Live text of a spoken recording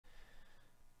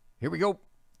Here we go.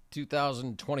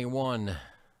 2021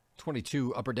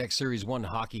 22 Upper Deck Series 1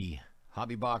 Hockey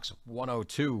Hobby Box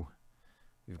 102.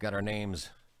 We've got our names.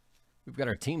 We've got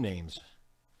our team names.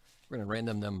 We're going to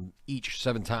random them each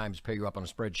 7 times, pair you up on a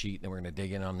spreadsheet, then we're going to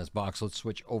dig in on this box. Let's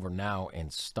switch over now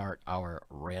and start our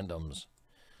randoms.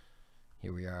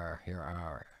 Here we are. Here are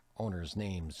our owners'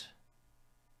 names.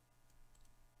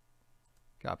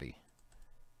 Copy.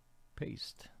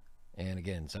 Paste. And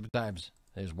again, 7 times.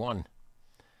 There's 1,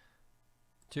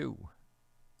 2,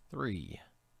 3,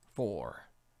 4,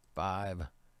 5,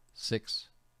 6,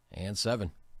 and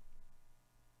 7.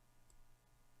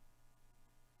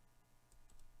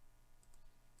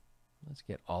 Let's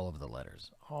get all of the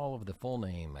letters, all of the full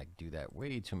name. I do that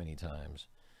way too many times.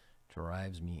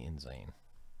 Drives me insane.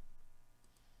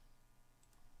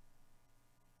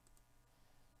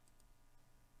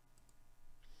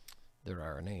 There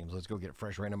are our names. Let's go get a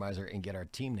fresh randomizer and get our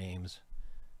team names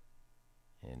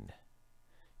and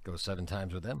go 7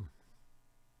 times with them.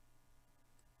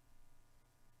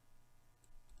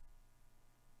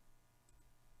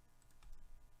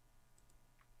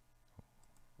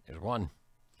 There's 1,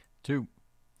 2,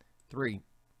 3,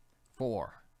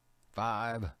 4,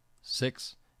 5,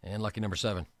 6, and lucky number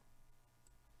 7.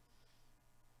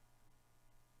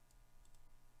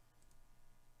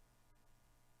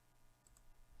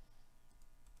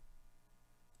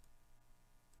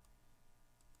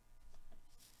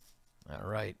 All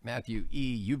right, Matthew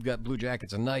E., you've got Blue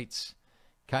Jackets and Knights,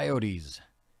 Coyotes,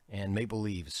 and Maple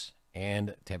Leafs,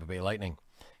 and Tampa Bay Lightning.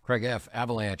 Craig F.,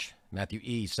 Avalanche. Matthew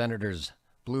E., Senators,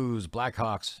 Blues,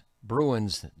 Blackhawks,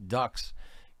 Bruins, Ducks.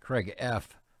 Craig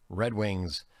F., Red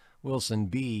Wings. Wilson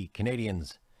B.,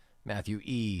 Canadians. Matthew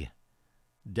E.,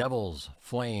 Devils,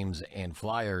 Flames, and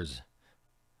Flyers.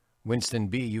 Winston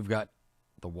B., you've got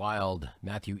the Wild.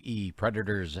 Matthew E.,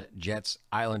 Predators, Jets,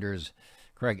 Islanders.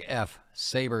 Craig F.,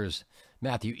 Sabres.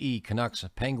 Matthew E., Canucks,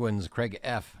 Penguins. Craig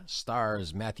F.,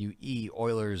 Stars. Matthew E.,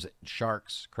 Oilers,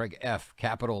 Sharks. Craig F.,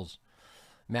 Capitals.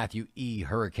 Matthew E.,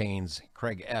 Hurricanes.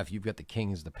 Craig F., you've got the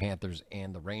Kings, the Panthers,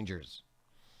 and the Rangers.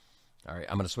 All right,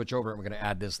 I'm going to switch over and we're going to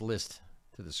add this list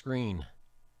to the screen.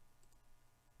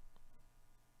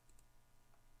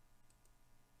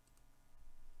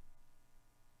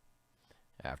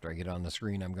 After I get on the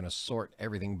screen, I'm going to sort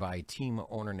everything by team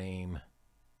owner name.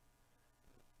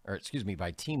 Or excuse me,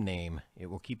 by team name. It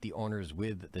will keep the owners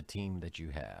with the team that you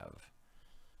have.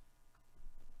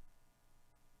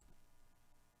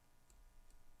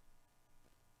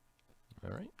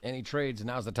 All right, any trades?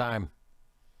 Now's the time.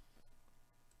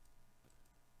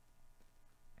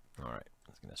 All right,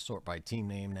 it's going to sort by team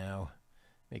name now.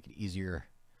 Make it easier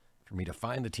for me to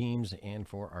find the teams and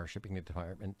for our shipping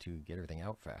department to get everything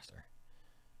out faster.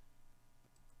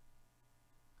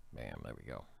 Bam, there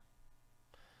we go.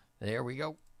 There we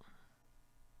go.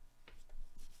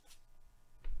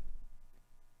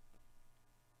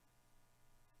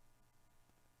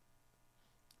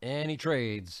 Any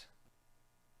trades?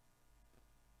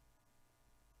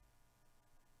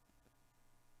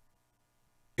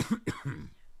 Give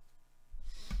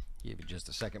you just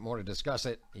a second more to discuss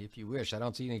it if you wish. I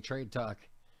don't see any trade talk.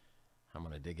 I'm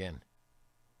going to dig in.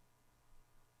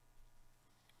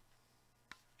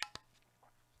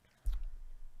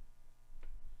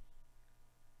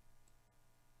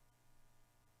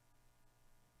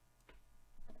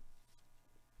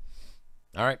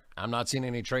 All right, I'm not seeing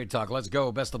any trade talk. Let's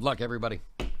go. Best of luck, everybody.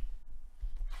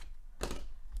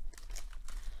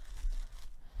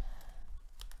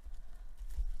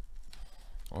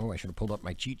 Oh, I should have pulled up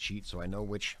my cheat sheet so I know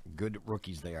which good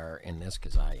rookies they are in this,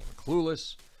 because I am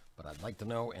clueless, but I'd like to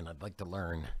know and I'd like to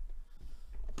learn.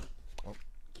 Oh,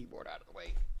 keyboard out of the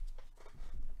way.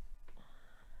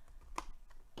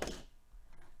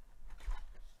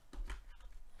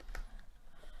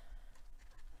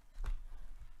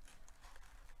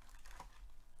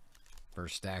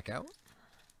 First stack out.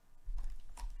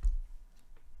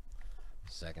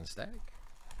 Second stack.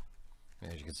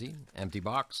 As you can see, empty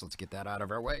box. Let's get that out of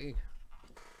our way.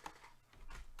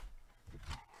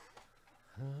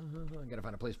 I gotta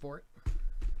find a place for it.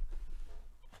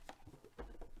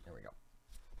 There we go.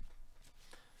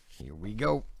 Here we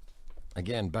go.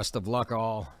 Again, best of luck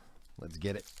all. Let's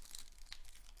get it.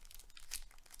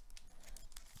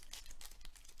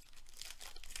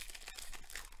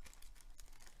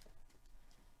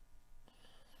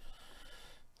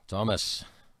 Thomas,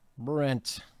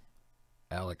 Brent,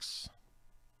 Alex,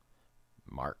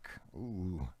 Mark.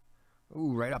 Ooh,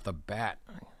 right off the bat.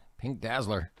 Pink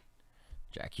Dazzler.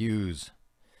 Jack Hughes.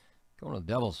 Going to the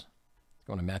Devils.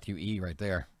 Going to Matthew E. right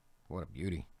there. What a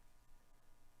beauty.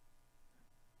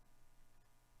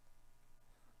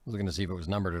 I was looking to see if it was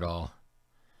numbered at all.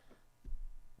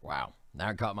 Wow.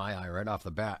 That caught my eye right off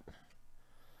the bat.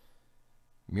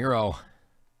 Miro,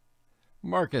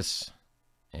 Marcus,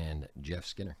 and Jeff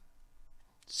Skinner.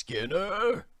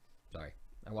 Skinner! Sorry.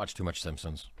 I watch too much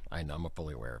Simpsons. I know, I'm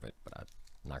fully aware of it, but I'm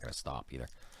not going to stop either.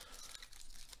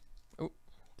 Oh,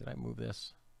 did I move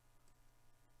this?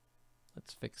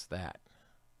 Let's fix that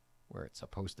where it's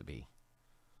supposed to be.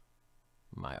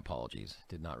 My apologies.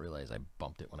 Did not realize I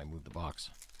bumped it when I moved the box.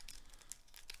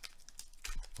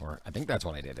 Or I think that's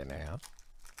what I did in there.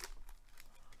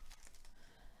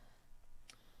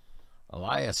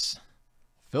 Elias,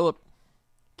 Philip,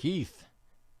 Keith,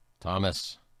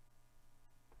 Thomas.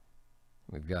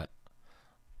 We've got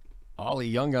Ollie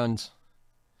Young Guns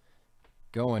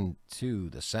going to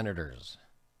the Senators.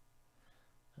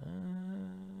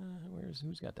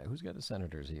 Who's got that? Who's got the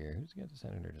Senators here? Who's got the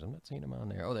Senators? I'm not seeing them on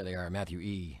there. Oh, there they are. Matthew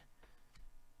E.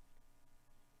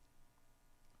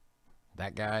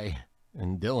 That guy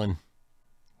and Dylan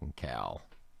and Cal.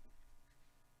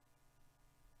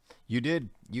 You did.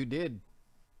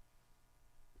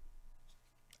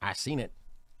 I seen it.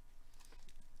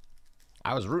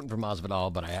 I was rooting for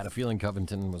Masvidal, but I had a feeling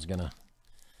Covington was gonna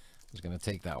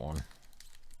take that one.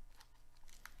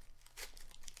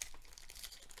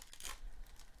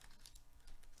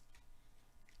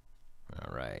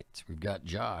 All right, we've got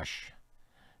Josh,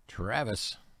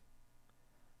 Travis,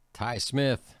 Ty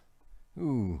Smith.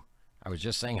 Ooh, I was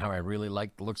just saying how I really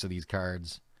like the looks of these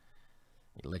cards.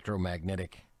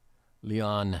 Electromagnetic,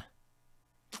 Leon,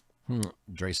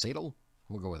 Draisaitl.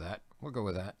 We'll go with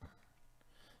that.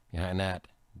 Behind that,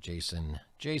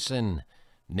 Jason,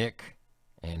 Nick,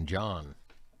 and John.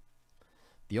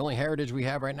 The only heritage we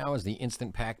have right now is the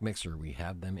Instant Pack Mixer. We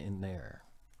have them in there.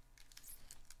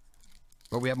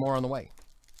 But we have more on the way.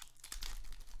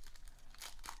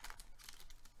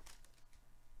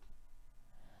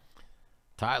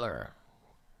 Tyler.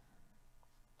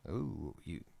 Ooh,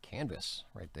 you canvas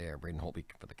right there. Braden Holtby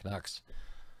for the Canucks.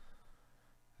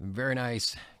 Very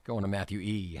nice. Going to Matthew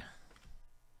E.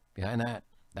 Behind that,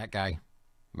 that guy,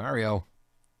 Mario,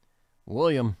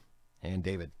 William, and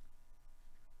David.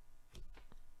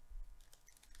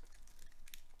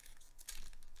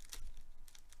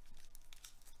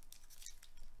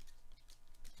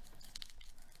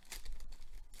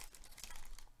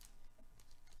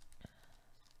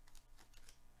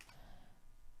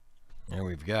 And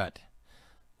we've got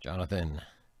Jonathan,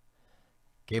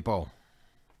 Capo,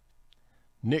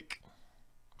 Nick.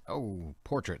 Oh,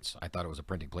 portraits. I thought it was a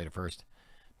printing plate at first.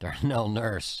 Darnell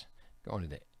Nurse going to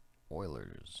the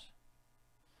Oilers.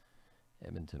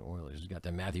 Edmonton Oilers. We've got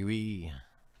the Matthew E.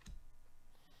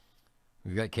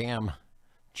 We've got Cam,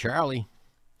 Charlie,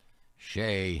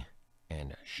 Shay,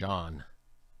 and Sean.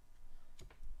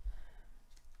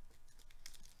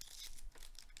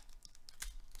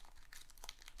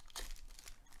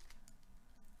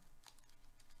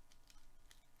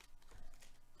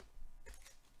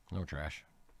 No trash.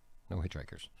 No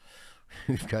hitchhikers.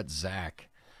 We've got Zach,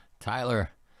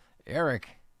 Tyler, Eric,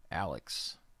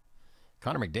 Alex,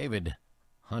 Connor McDavid,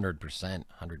 100%,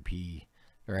 100p.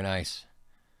 Very nice.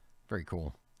 Very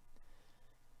cool.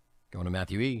 Going to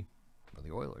Matthew E. for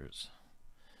the Oilers.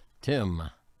 Tim,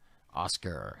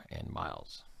 Oscar, and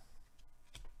Miles.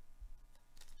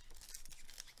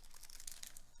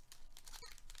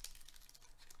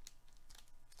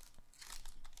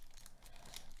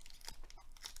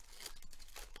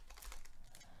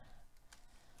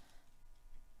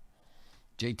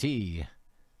 JT.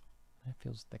 That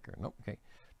feels thicker. Nope. Okay.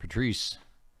 Patrice.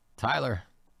 Tyler.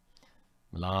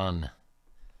 Milan.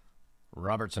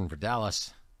 Robertson for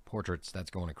Dallas. Portraits.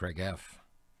 That's going to Craig F.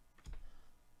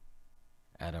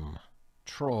 Adam.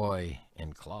 Troy.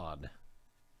 And Claude.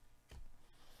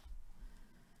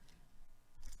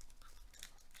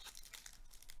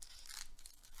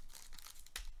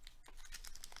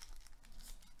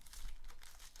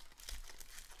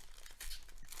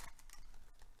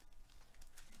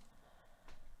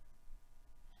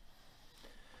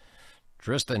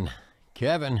 Tristan,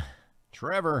 Kevin,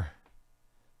 Trevor,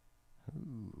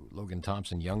 Logan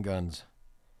Thompson, Young Guns.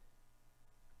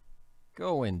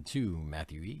 Going to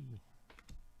Matthew E.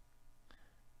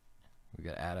 We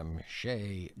got Adam,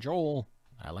 Shay, Joel.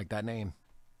 I like that name.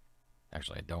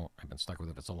 Actually, I don't. I've been stuck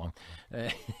with it for so long.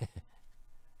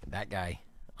 That guy.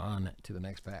 On to the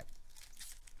next pack.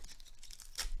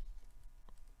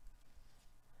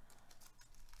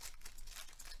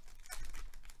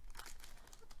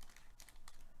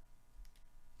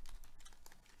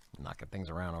 Knocking things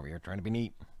around over here, trying to be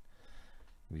neat.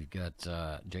 We've got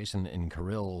Jason and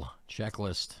Kirill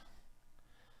checklist.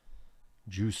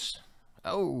 Juice.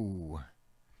 Oh.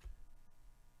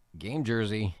 Game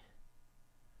jersey.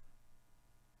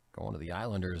 Going to the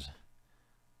Islanders.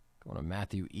 Going to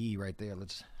Matthew E. right there.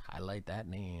 Let's highlight that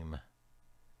name.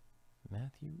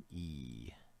 Matthew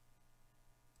E.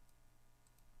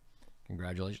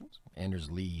 Congratulations.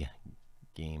 Anders Lee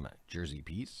game jersey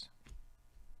piece.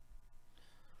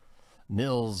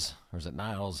 Nils, or is it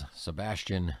Niles,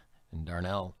 Sebastian, and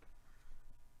Darnell.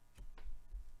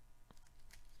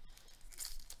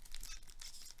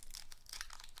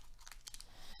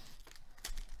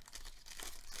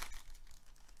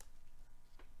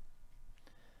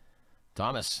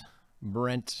 Thomas,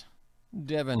 Brent,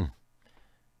 Devin,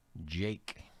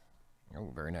 Jake.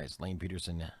 Oh, very nice. Lane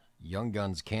Peterson, Young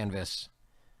Guns canvas.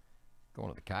 Going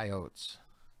to the Coyotes.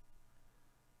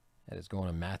 That is going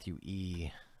to Matthew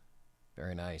E.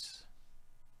 Very nice.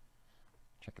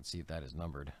 Check and see if that is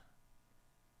numbered.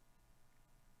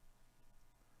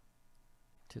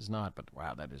 Tis not, but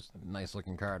wow, that is a nice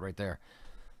looking card right there.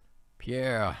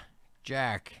 Pierre,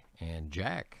 Jack, and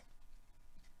Jack.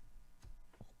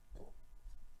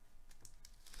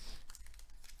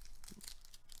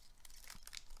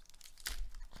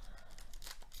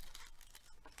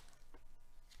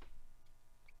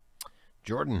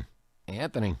 Jordan,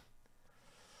 Anthony,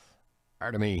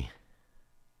 Artemy,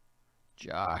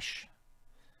 Josh,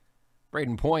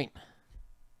 Braden Point,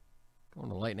 going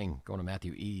to Lightning, going to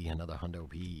Matthew E, another Hundo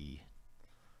P,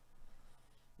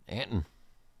 Anton,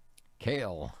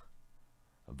 Kale,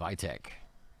 Vitek.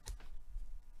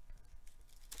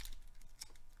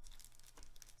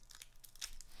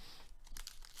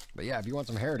 But yeah, if you want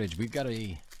some Heritage, we've got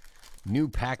a new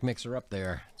pack mixer up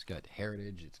there. It's got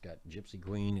Heritage, it's got Gypsy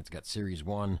Queen, it's got Series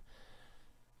 1.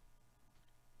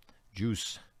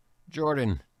 Juice,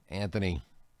 Jordan, Anthony.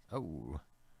 Oh,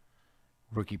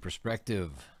 rookie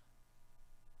perspective.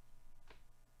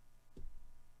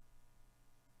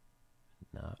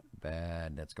 Not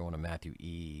bad. That's going to Matthew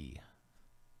E.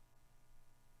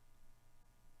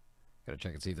 Got to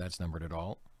check and see if that's numbered at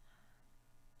all.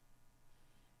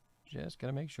 Just got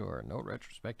to make sure. No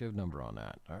retrospective number on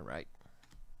that. All right.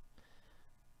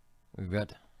 We've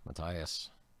got Matthias,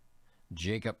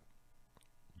 Jacob,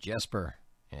 Jesper,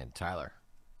 and Tyler.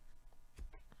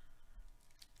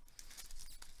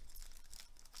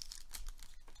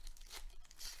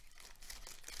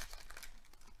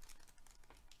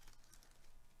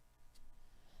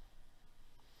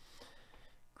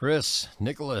 Chris,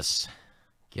 Nicholas,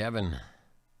 Kevin,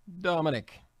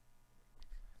 Dominic,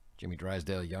 Jimmy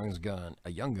Drysdale, Young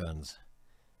Guns,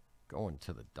 going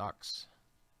to the Ducks.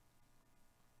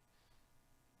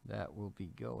 That will be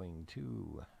going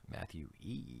to Matthew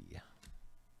E.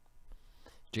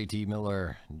 JT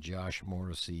Miller, Josh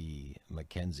Morrissey,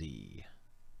 Mackenzie.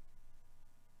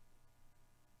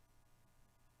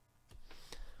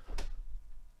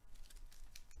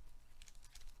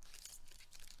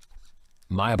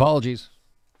 My apologies.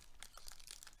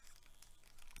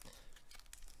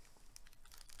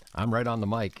 I'm right on the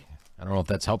mic. I don't know if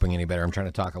that's helping any better. I'm trying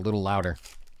to talk a little louder.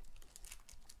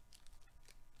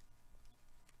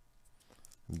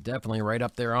 I'm definitely right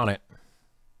up there on it.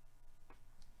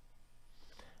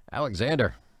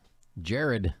 Alexander,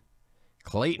 Jared,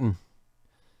 Clayton,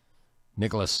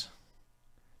 Nicholas.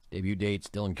 Debut dates,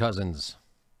 Dylan Cousins.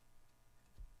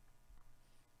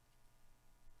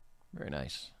 Very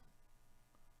nice.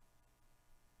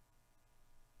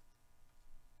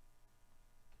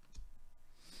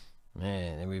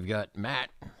 Man, and we've got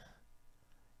Matt,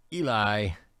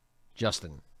 Eli,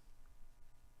 Justin.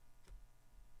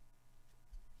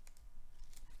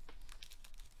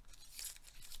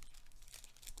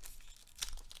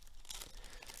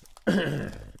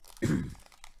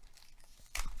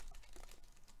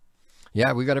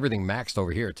 Yeah, we got everything maxed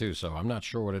over here too, so I'm not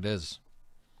sure what it is.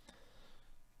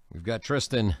 We've got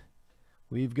Tristan.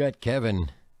 We've got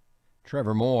Kevin.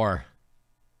 Trevor Moore.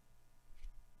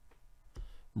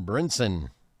 Brinson.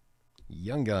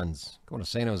 Young Guns. Going to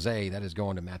San Jose. That is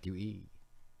going to Matthew E.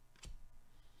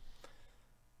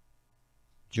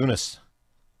 Jonas.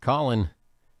 Colin.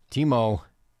 Timo.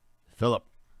 Philip.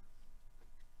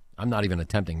 I'm not even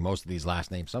attempting most of these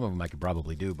last names. Some of them I could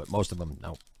probably do, but most of them,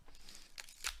 no.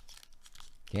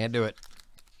 Can't do it.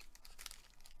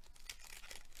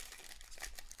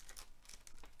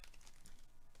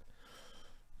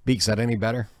 Beaks, that any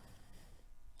better?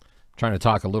 Trying to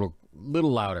talk a little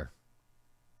louder.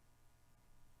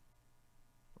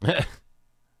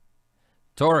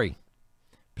 Tori,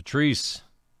 Patrice,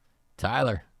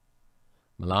 Tyler,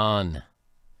 Milan.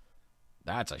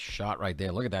 That's a shot right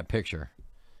there. Look at that picture.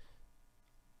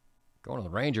 Going to the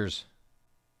Rangers.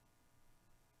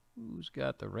 Who's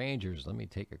got the Rangers? Let me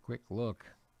take a quick look.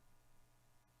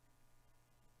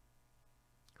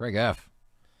 Craig F.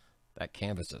 That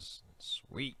canvas is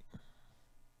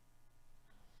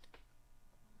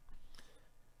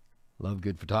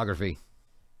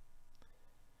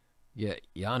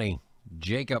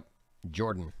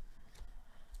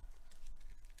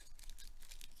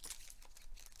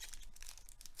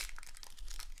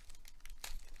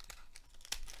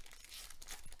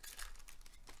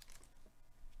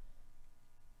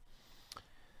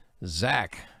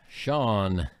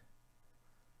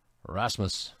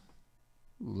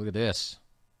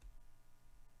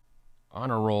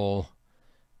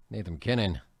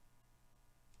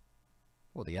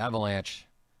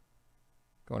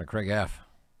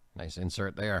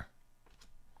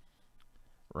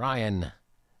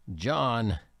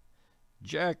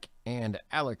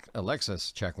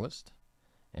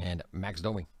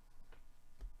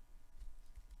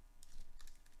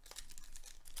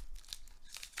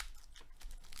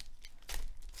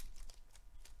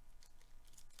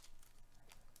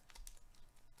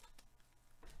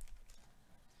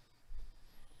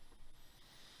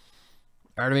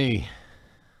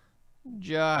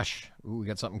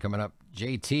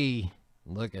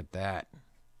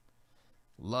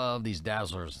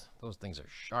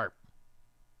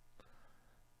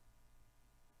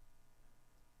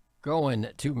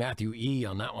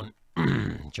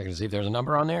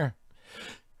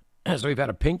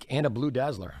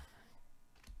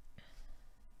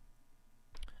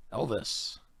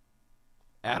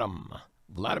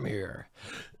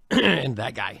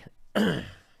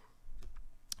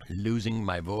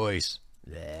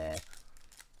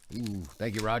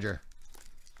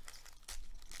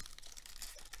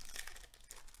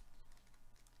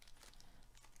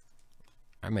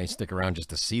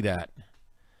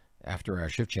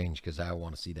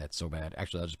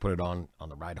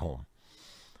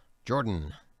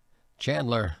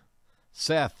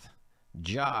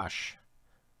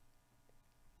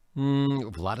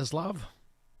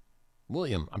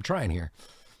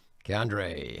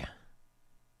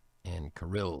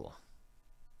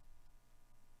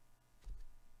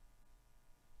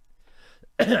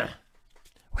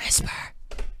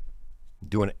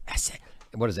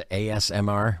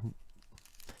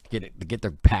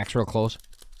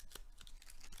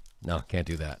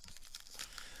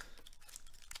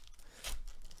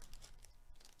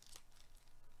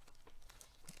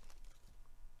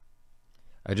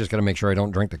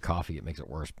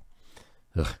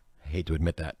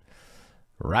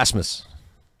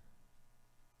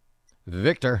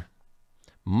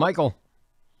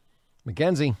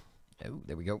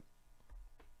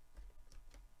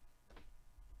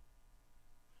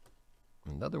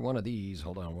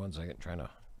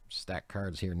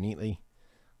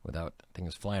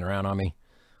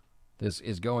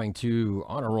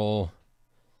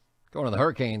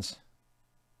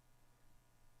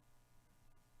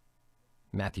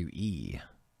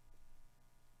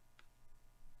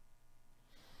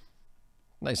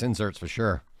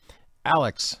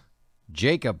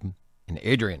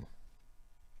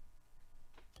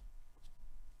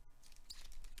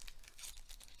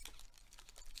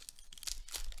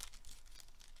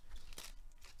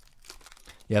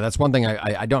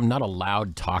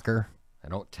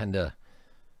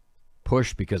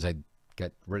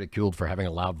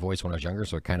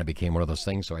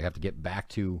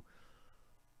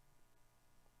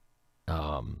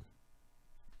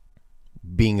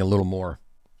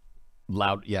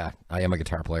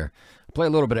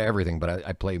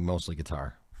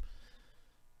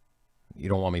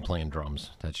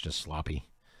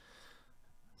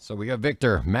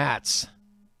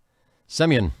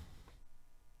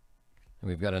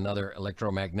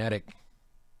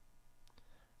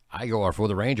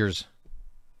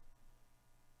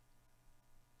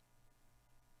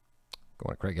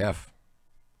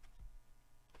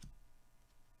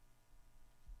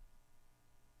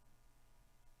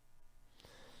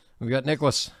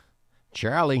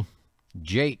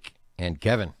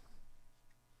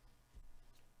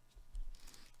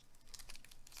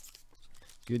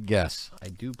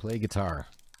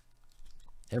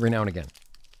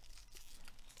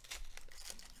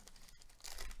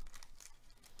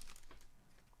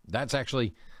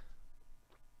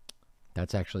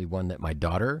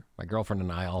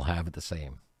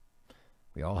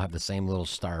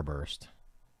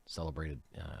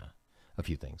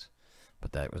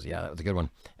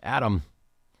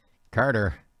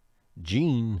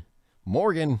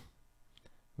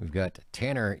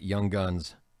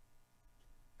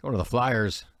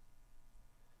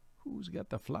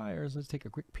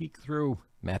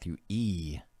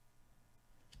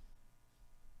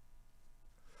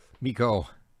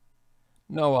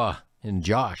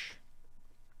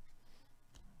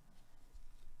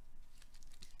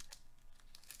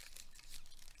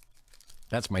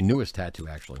That's my newest tattoo,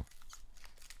 actually.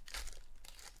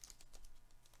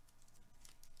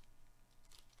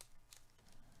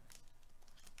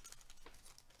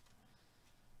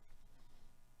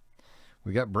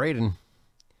 We got Braden,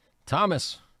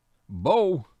 Thomas,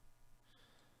 Bo,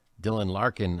 Dylan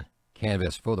Larkin,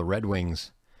 canvas for the Red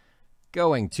Wings,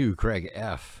 going to Craig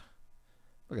F.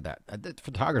 Look at that. The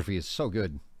photography is so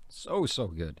good. So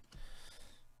good.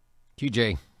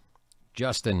 TJ,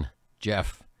 Justin,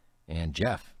 Jeff, and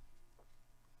Jeff.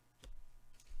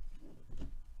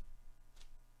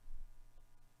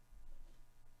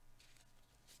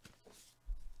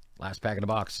 Last pack in the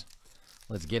box.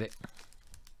 Let's get it.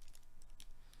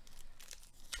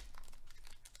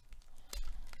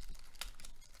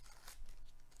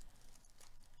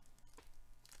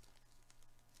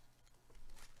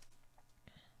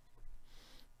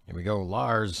 Here we go.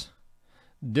 Lars,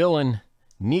 Dylan,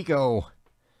 Nico,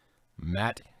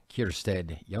 Matt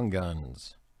Kierstead, Young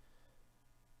Guns.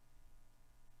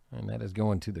 And that is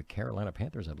going to the Carolina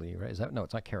Panthers, I believe, right? Is that? No,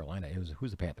 it's not Carolina.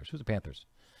 Who's the Panthers? Who's the Panthers?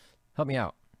 Help me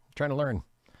out. I'm trying to learn.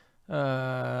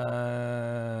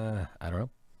 I don't know.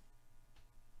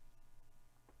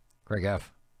 Craig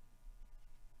F.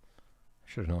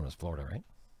 Should have known it was Florida, right?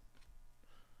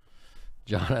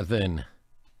 Jonathan.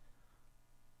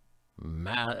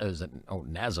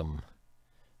 Nazem,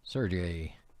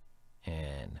 Sergey,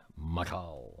 and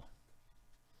Michael.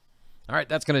 All right,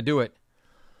 that's going to do it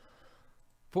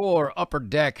for Upper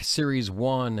Deck Series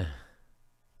 1.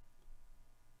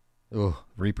 Oh,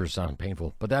 Reapers sound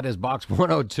painful, but that is box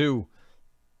 102.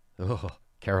 Oh,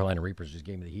 Carolina Reapers just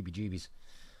gave me the heebie-jeebies.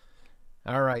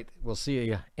 All right, we'll see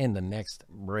you in the next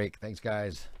break. Thanks,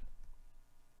 guys.